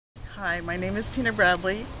Hi, my name is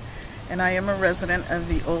TinaBradley, and I am a resident of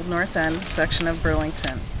the Old North End section of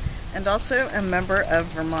Burlington, and also a member of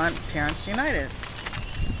Vermont Parents United.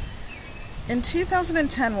 In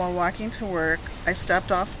 2010, while walking to work, I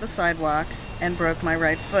stepped off the sidewalk and broke my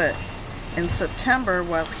right foot. In September,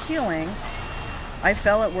 while healing, I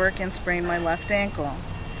fell at work and sprained my left ankle.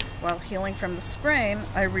 While healing from the sprain,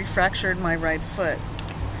 I refractured my right foot.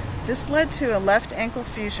 This led to a left ankle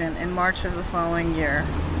fusion in March of the following year.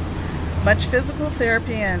 Much physical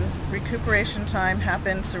therapy and recuperation time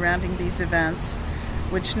happened surrounding these events,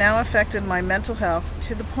 which now affected my mental health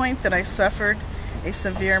to the point that I suffered a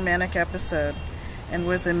severe manic episode and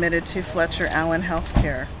was admitted to Fletcher Allen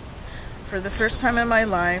Healthcare. For the first time in my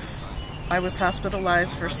life, I was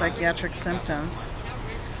hospitalized for psychiatric symptoms.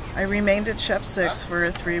 I remained at SHEP 6 for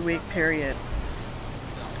a 3-week period.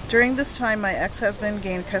 During this time, my ex-husband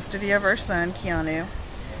gained custody of our son, Keanu,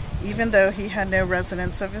 even though he had no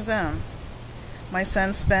residence of his own. My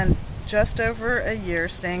son spent just over a year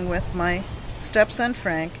staying with my stepson,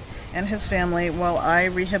 Frank, and his family while I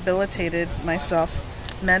rehabilitated myself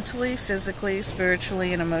mentally, physically,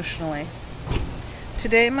 spiritually, and emotionally.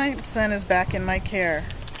 Today, my son is back in my care.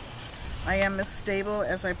 I am as stable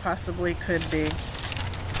as I possibly could be.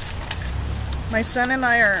 My son and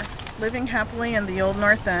I are living happily in the Old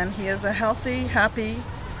North End. He is a healthy, happy,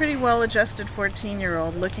 pretty well-adjusted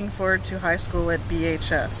 14-year-old looking forward to high school at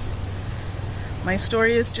BHS. My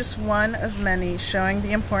story is just one of many showing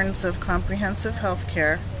the importance of comprehensive health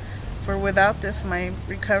care, for without this my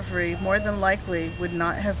recovery more than likely would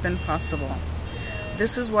not have been possible.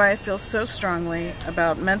 This is why I feel so strongly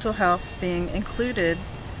about mental health being included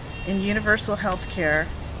in universal health care,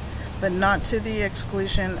 but not to the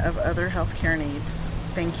exclusion of other health care needs.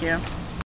 Thank you.